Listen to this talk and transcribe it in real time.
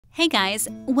Hey guys,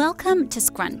 welcome to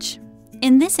Scrunch.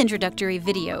 In this introductory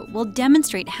video, we'll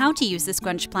demonstrate how to use the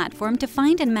Scrunch platform to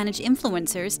find and manage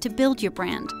influencers to build your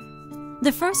brand.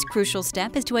 The first crucial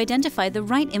step is to identify the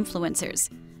right influencers.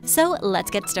 So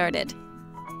let's get started.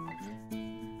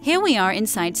 Here we are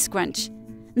inside Scrunch.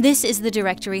 This is the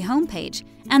directory homepage,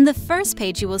 and the first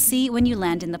page you will see when you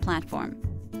land in the platform.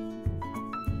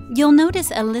 You'll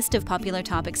notice a list of popular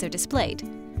topics are displayed.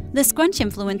 The Scrunch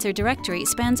influencer directory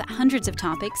spans hundreds of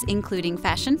topics, including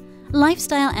fashion,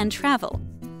 lifestyle, and travel.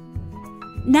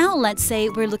 Now let's say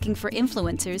we're looking for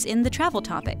influencers in the travel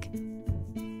topic.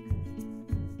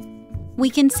 We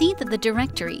can see that the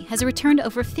directory has returned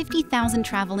over 50,000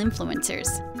 travel influencers.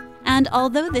 And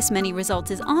although this many results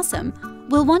is awesome,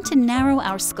 we'll want to narrow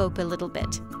our scope a little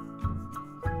bit.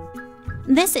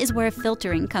 This is where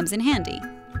filtering comes in handy.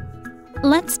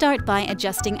 Let's start by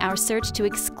adjusting our search to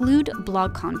exclude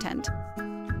blog content.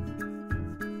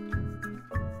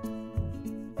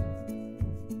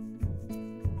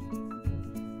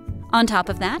 On top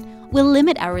of that, we'll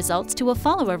limit our results to a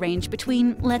follower range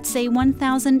between, let's say,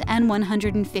 1,000 and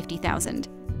 150,000.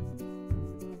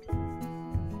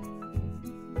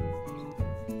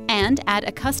 And add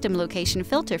a custom location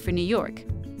filter for New York.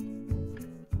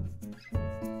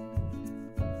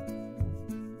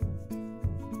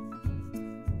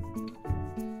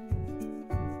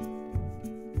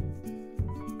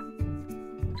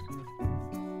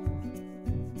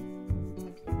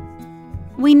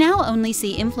 We now only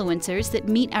see influencers that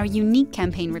meet our unique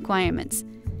campaign requirements.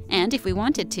 And if we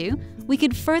wanted to, we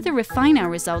could further refine our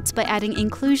results by adding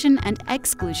inclusion and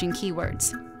exclusion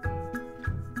keywords.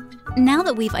 Now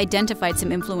that we've identified some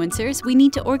influencers, we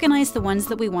need to organize the ones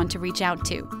that we want to reach out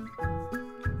to.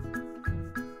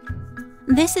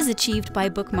 This is achieved by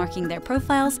bookmarking their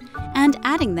profiles and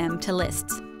adding them to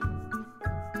lists.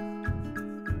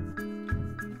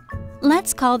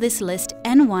 Let's call this list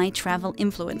NY Travel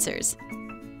Influencers,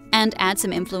 and add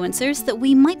some influencers that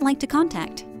we might like to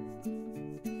contact.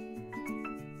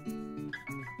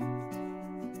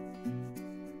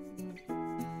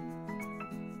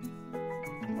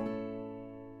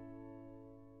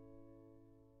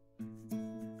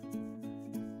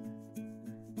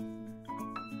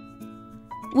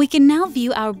 We can now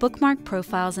view our bookmark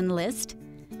profiles and list,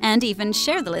 and even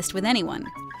share the list with anyone.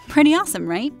 Pretty awesome,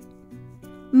 right?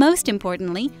 Most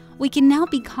importantly, we can now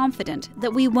be confident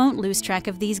that we won't lose track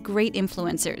of these great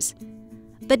influencers.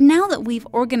 But now that we've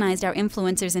organized our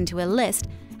influencers into a list,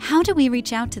 how do we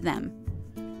reach out to them?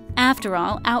 After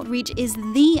all, outreach is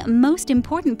the most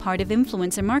important part of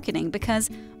influencer marketing because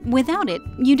without it,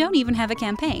 you don't even have a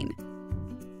campaign.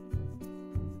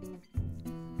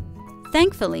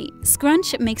 Thankfully,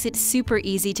 Scrunch makes it super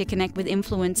easy to connect with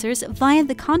influencers via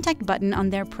the contact button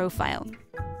on their profile.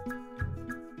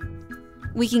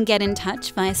 We can get in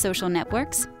touch via social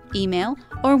networks, email,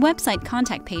 or website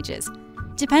contact pages,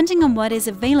 depending on what is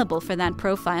available for that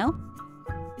profile,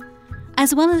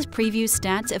 as well as preview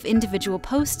stats of individual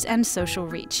posts and social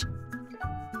reach.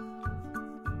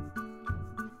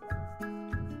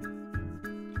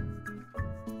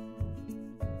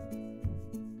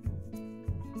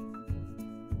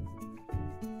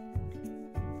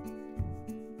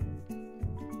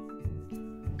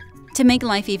 To make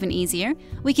life even easier,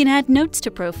 we can add notes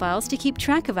to profiles to keep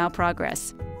track of our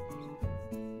progress.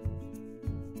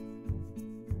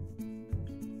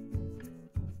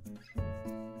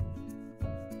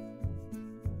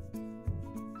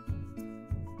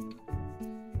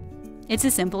 It's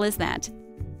as simple as that.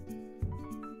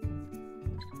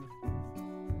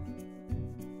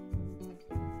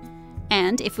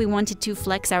 And if we wanted to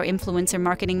flex our influencer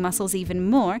marketing muscles even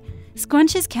more,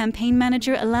 Scrunch's Campaign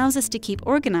Manager allows us to keep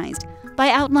organized by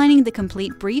outlining the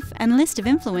complete brief and list of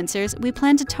influencers we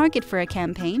plan to target for a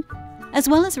campaign, as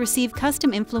well as receive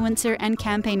custom influencer and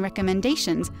campaign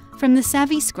recommendations from the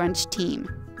savvy Scrunch team.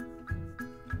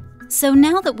 So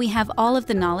now that we have all of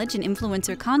the knowledge and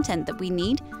influencer content that we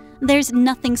need, there's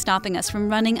nothing stopping us from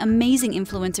running amazing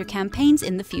influencer campaigns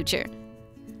in the future.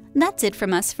 That's it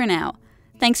from us for now.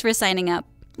 Thanks for signing up.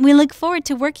 We look forward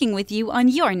to working with you on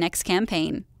your next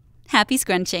campaign. Happy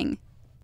scrunching!